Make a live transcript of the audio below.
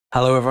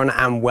Hello everyone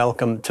and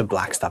welcome to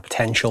Blackstar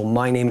Potential.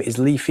 My name is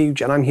Lee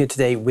Fuge and I'm here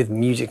today with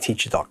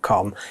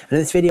musicteacher.com. And in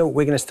this video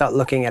we're going to start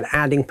looking at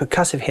adding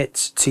percussive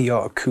hits to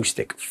your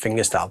acoustic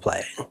fingerstyle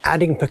playing.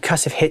 Adding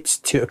percussive hits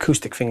to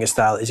acoustic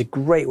fingerstyle is a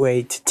great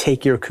way to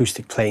take your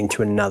acoustic playing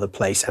to another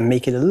place and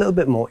make it a little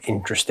bit more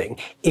interesting.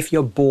 If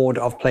you're bored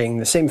of playing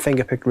the same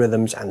fingerpicked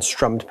rhythms and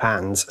strummed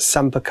patterns,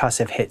 some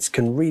percussive hits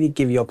can really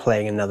give your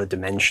playing another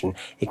dimension.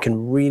 It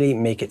can really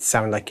make it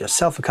sound like you're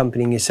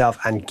self-accompanying yourself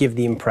and give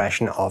the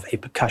impression of a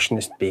percussionist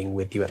being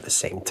with you at the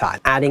same time.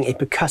 Adding a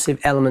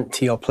percussive element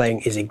to your playing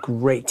is a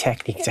great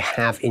technique to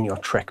have in your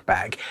trick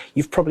bag.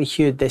 You've probably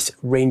heard this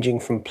ranging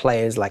from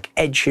players like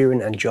Ed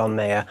Sheeran and John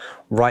Mayer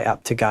right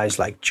up to guys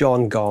like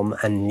John Gomm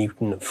and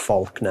Newton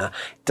Faulkner.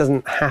 It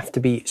doesn't have to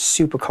be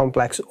super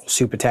complex or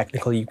super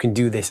technical. You can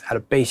do this at a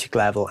basic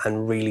level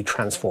and really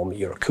transform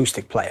your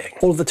acoustic playing.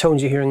 All of the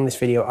tones you're hearing in this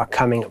video are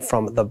coming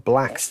from the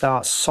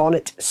Blackstar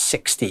Sonnet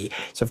 60.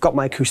 So I've got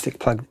my acoustic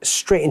plugged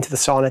straight into the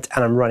Sonnet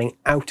and I'm running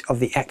out of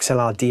the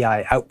XLR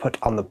DI output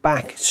on the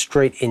back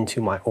straight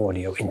into my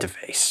audio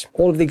interface.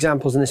 All of the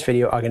examples in this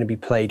video are going to be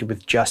played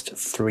with just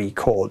 3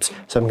 chords.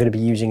 So I'm going to be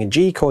using a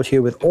G chord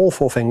here with all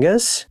 4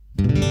 fingers.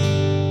 I'm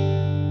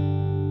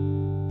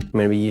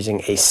going to be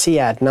using a C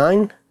add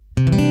 9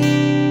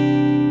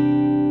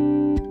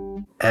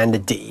 and a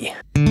D.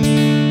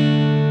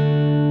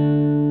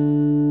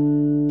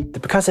 The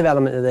percussive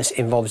element of this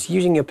involves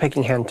using your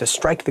picking hand to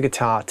strike the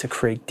guitar to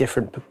create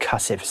different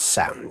percussive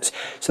sounds.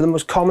 So the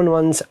most common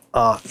ones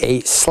are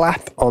a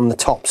slap on the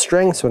top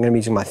string, so I'm going to be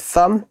using my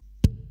thumb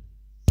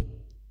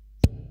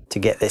to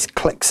get this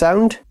click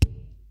sound,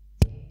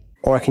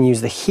 or I can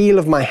use the heel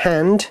of my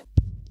hand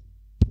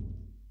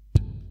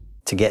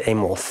to get a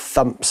more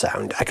thump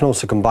sound. I can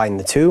also combine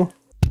the two.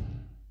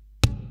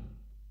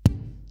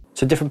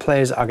 So different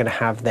players are going to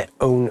have their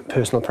own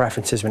personal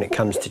preferences when it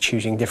comes to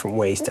choosing different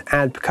ways to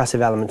add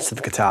percussive elements to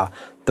the guitar.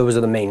 Those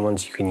are the main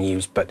ones you can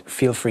use, but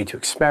feel free to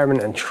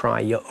experiment and try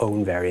your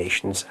own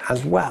variations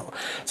as well.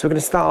 So we're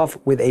going to start off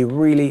with a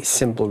really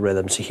simple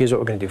rhythm. So here's what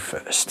we're going to do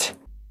first.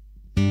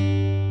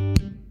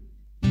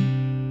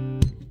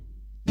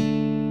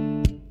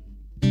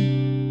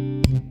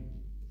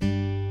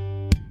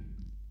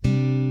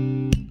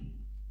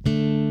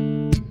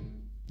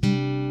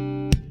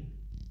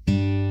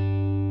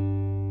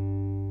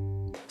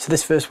 So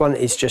this first one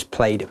is just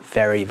played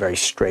very, very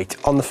straight.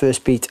 On the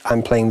first beat,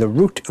 I'm playing the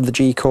root of the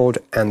G chord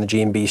and the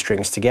G and B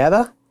strings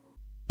together.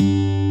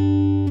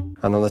 And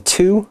on the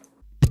 2,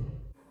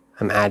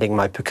 I'm adding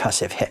my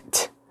percussive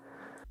hit.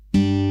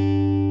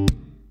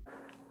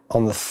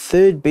 On the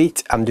 3rd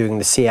beat, I'm doing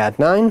the C add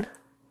 9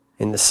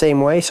 in the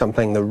same way. So I'm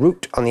playing the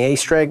root on the A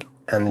string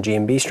and the G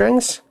and B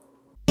strings.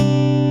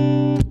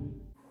 And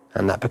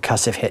that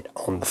percussive hit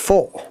on the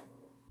 4.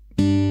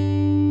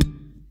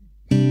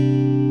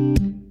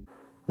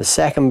 The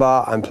second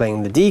bar, I'm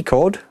playing the D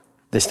chord.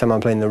 This time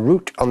I'm playing the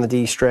root on the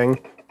D string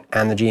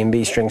and the G and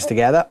B strings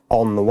together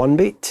on the 1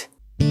 beat,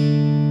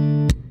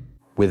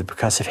 with a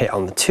percussive hit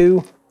on the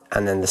 2,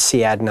 and then the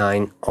C add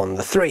 9 on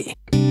the 3.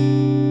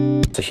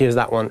 So here's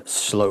that one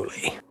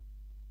slowly.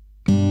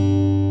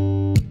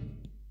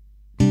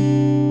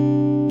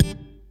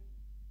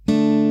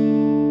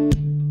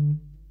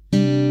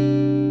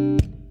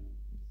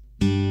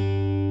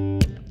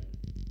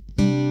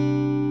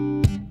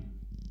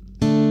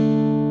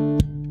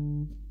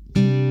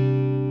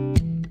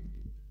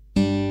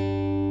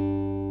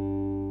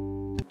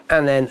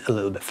 And then a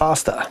little bit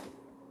faster.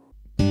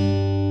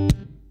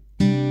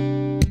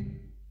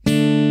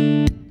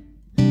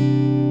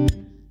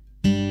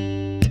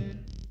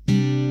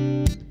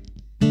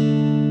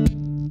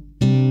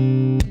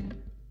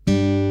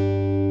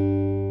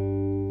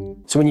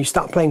 So when you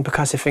start playing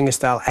percussive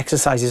fingerstyle,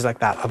 exercises like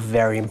that are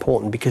very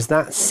important because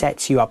that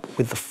sets you up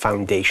with the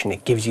foundation.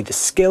 It gives you the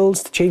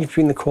skills to change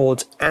between the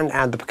chords and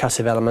add the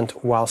percussive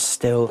element while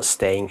still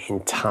staying in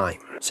time.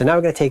 So now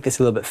we're going to take this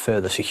a little bit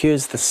further. So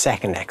here's the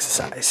second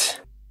exercise.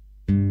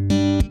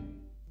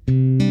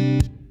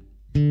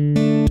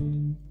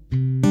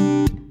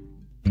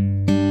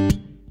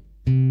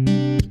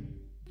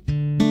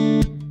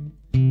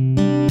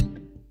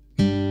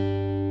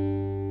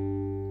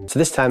 So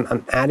this time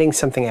I'm adding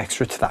something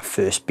extra to that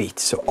first beat.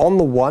 So on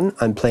the 1,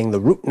 I'm playing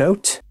the root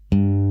note,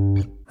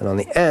 and on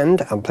the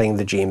end, I'm playing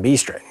the G and B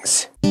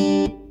strings.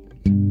 Then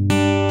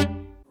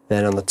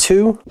on the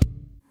 2,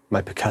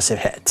 my percussive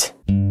hit.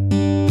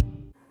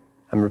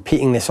 I'm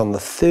repeating this on the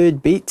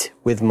 3rd beat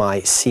with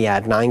my C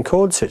add 9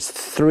 chord, so it's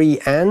 3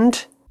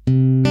 and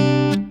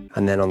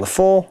then on the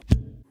 4,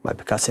 my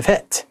percussive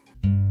hit.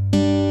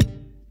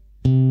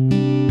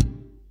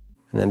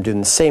 And then I'm doing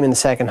the same in the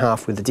second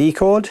half with the D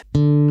chord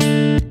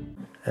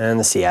and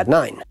the C add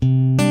 9.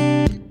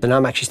 So now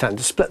I'm actually starting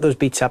to split those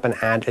beats up and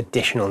add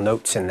additional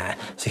notes in there.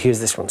 So here's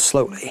this one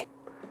slowly.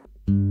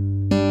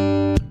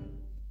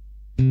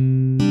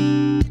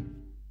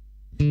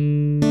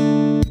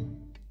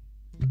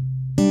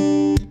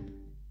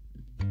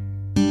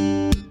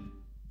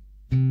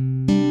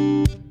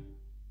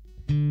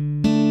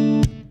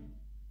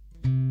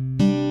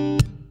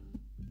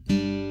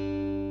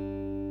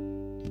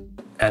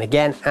 And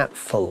again at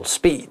full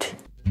speed.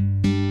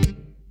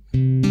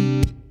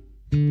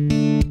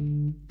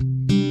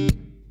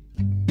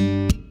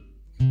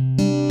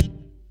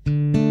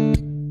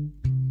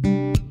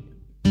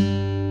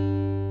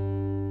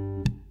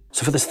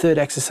 So for this third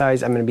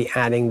exercise, I'm going to be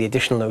adding the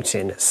additional notes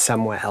in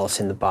somewhere else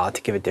in the bar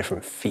to give a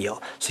different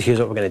feel. So here's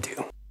what we're going to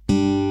do.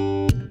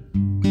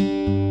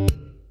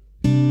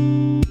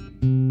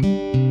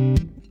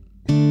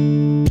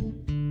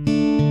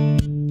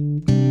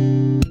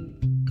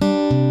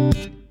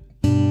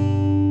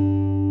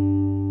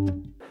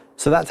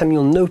 So that time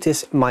you'll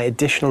notice my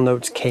additional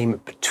notes came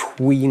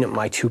between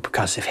my two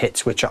percussive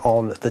hits, which are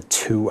on the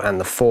 2 and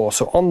the 4.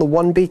 So on the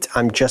 1 beat,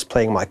 I'm just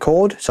playing my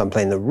chord. So I'm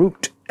playing the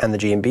root and the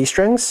G and B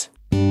strings.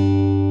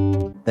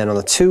 Then on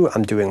the 2,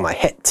 I'm doing my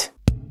hit.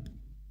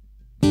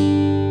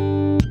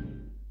 On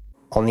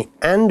the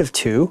and of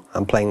 2,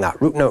 I'm playing that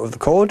root note of the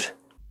chord.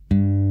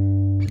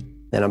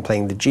 Then I'm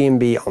playing the G and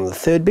B on the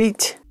 3rd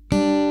beat.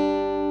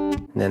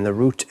 And then the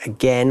root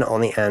again on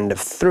the and of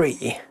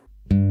 3.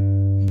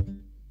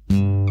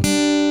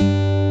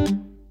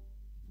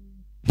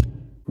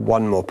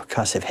 One more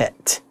percussive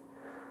hit.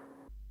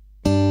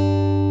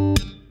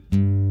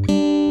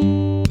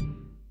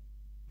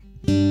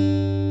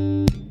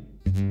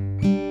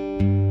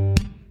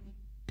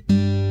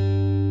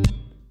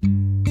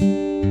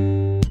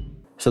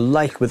 So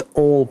like with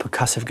all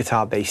percussive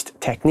guitar-based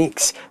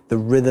techniques, the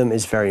rhythm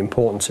is very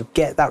important. So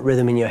get that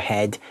rhythm in your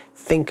head,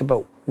 think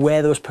about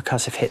where those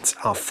percussive hits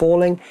are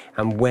falling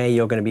and where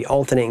you're going to be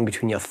alternating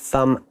between your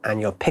thumb and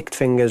your picked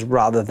fingers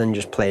rather than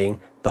just playing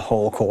the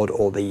whole chord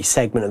or the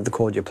segment of the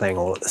chord you're playing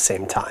all at the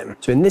same time.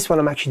 So in this one,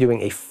 I'm actually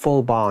doing a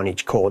full bar on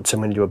each chord. So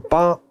I'm going to do a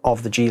bar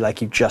of the G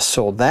like you just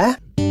saw there.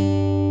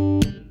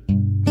 Then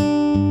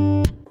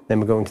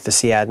we're going to the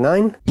C add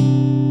 9.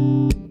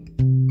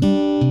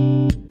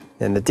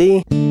 Then the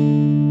D.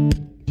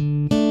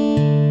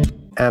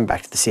 And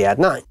back to the C add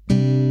 9.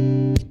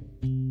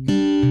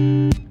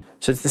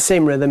 So it's the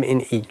same rhythm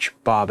in each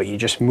bar, but you're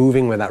just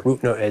moving where that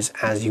root note is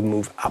as you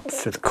move up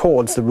through the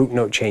chords. The root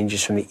note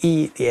changes from the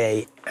E, the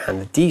A,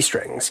 and the D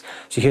strings.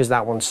 So here's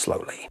that one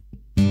slowly.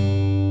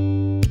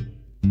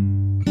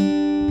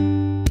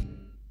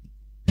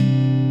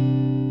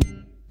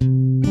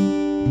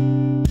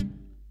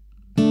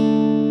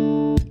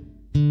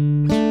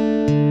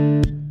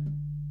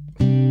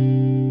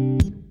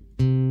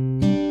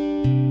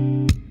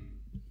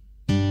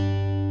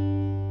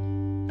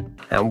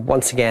 And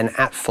once again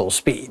at full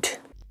speed.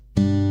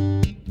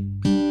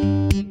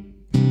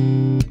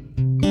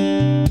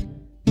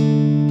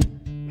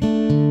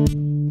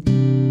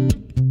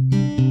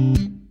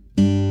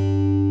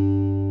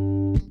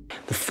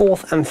 The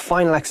fourth and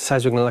final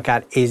exercise we're going to look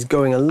at is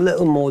going a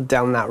little more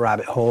down that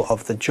rabbit hole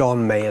of the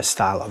John Mayer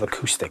style of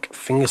acoustic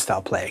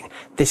fingerstyle playing.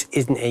 This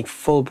isn't a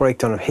full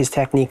breakdown of his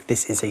technique,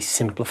 this is a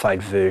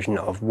simplified version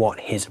of what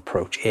his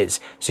approach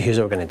is. So here's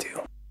what we're going to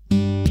do.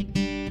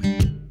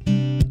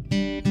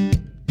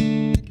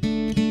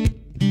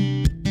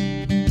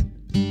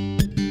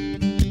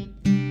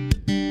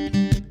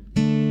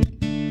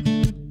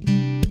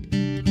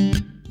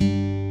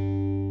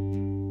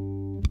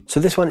 So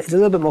this one is a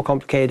little bit more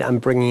complicated. I'm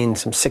bringing in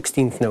some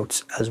 16th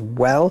notes as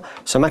well.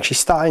 So I'm actually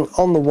starting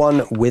on the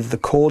 1 with the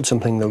chord, so I'm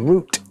playing the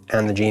root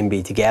and the G and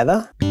B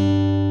together.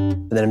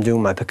 And then I'm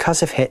doing my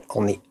percussive hit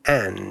on the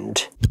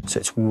and. So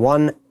it's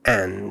 1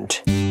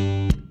 and.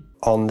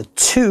 On the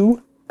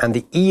 2 and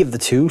the E of the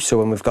 2, so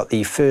when we've got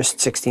the first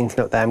 16th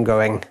note there, I'm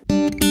going,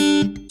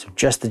 so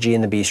just the G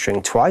and the B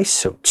string twice,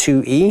 so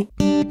 2 E.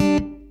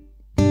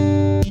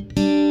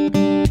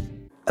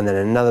 And then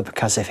another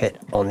percussive hit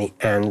on the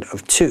and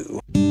of 2.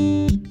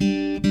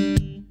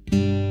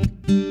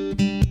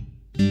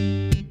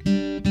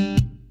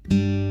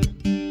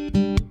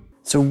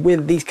 So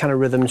with these kind of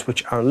rhythms,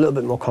 which are a little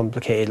bit more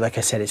complicated, like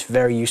I said, it's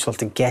very useful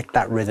to get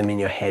that rhythm in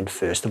your head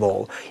first of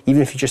all.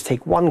 Even if you just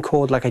take one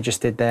chord like I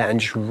just did there and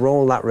just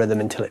roll that rhythm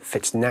until it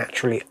fits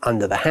naturally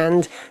under the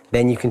hand,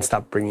 then you can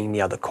start bringing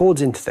the other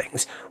chords into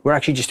things. We're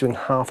actually just doing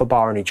half a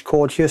bar on each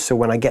chord here, so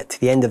when I get to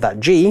the end of that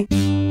G,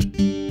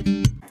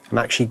 I'm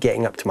actually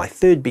getting up to my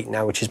 3rd beat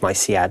now, which is my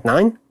C add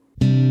 9.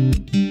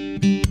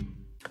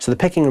 So the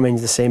picking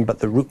remains the same, but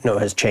the root note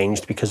has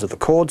changed because of the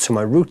chord. So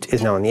my root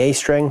is now on the A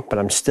string, but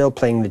I'm still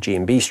playing the G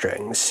and B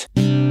strings.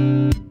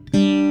 You'll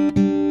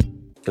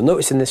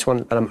notice in this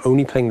one that I'm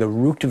only playing the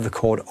root of the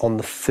chord on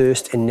the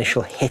first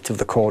initial hit of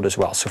the chord as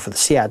well. So for the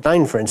C add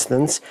 9, for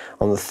instance,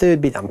 on the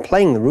 3rd beat, I'm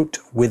playing the root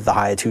with the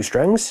higher 2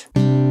 strings.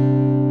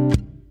 Then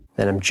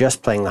I'm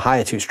just playing the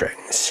higher 2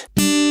 strings.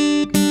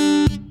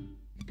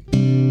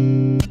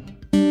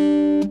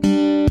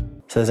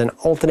 So there's an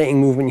alternating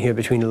movement here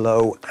between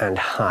low and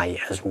high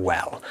as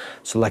well.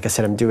 So like I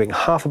said, I'm doing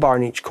half a bar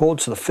on each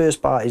chord. So the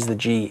first bar is the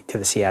G to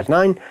the C add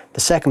 9.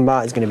 The second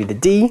bar is going to be the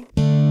D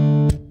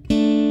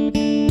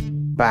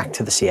back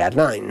to the C add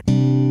 9.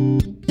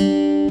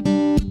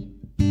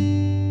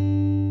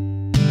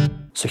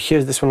 So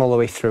here's this one all the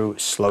way through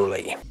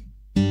slowly.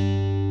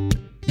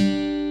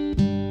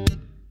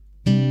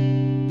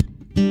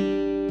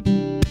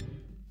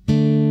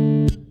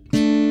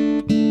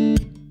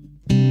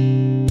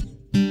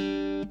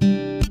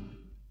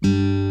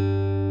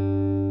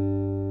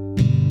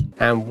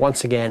 and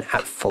once again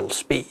at full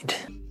speed.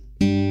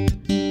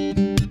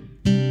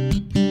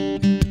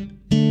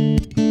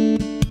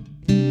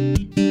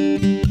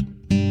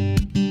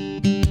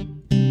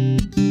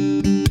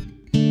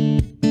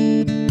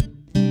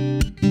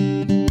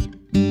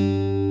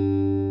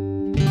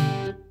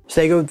 So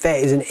there you go, there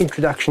is an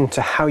introduction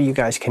to how you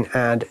guys can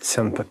add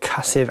some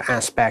percussive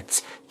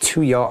aspects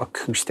to your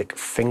acoustic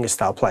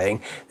fingerstyle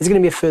playing. There's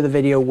going to be a further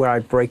video where I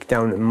break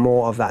down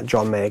more of that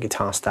John Mayer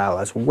guitar style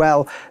as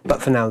well,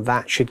 but for now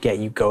that should get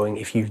you going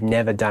if you've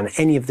never done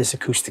any of this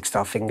acoustic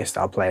style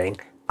fingerstyle playing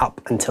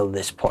up until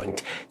this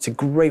point. It's a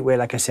great way,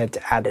 like I said,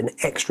 to add an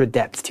extra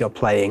depth to your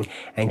playing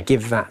and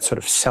give that sort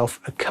of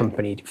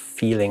self-accompanied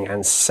feeling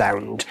and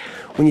sound.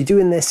 When you're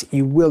doing this,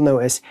 you will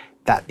notice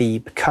that the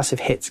percussive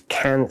hits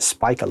can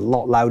spike a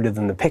lot louder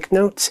than the pick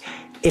notes.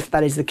 If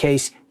that is the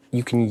case,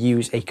 you can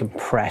use a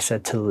compressor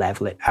to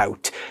level it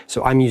out.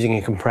 So I'm using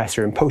a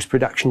compressor in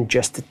post-production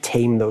just to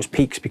tame those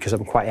peaks because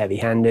I'm quite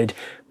heavy-handed.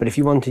 But if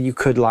you wanted, you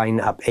could line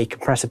up a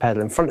compressor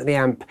pedal in front of the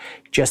amp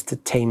just to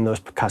tame those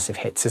percussive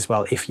hits as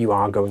well if you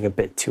are going a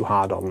bit too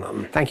hard on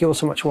them. Thank you all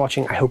so much for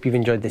watching. I hope you've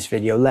enjoyed this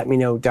video. Let me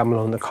know down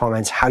below in the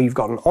comments how you've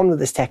gotten on with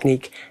this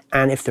technique,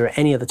 and if there are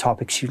any other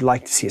topics you'd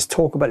like to see us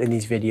talk about in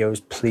these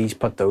videos, please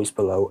put those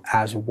below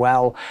as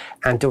well.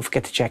 And don't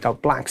forget to check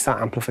out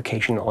Blackstar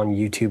Amplification on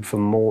YouTube for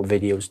more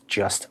videos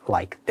just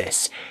like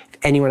this. If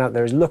anyone out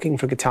there is looking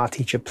for a guitar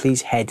teacher,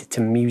 please head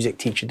to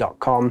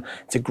musicteacher.com.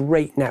 It's a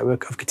great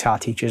network of guitar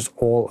teachers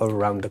all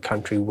around the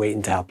country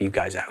waiting to help you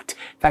guys out.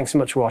 Thanks so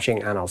much for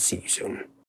watching, and I'll see you soon.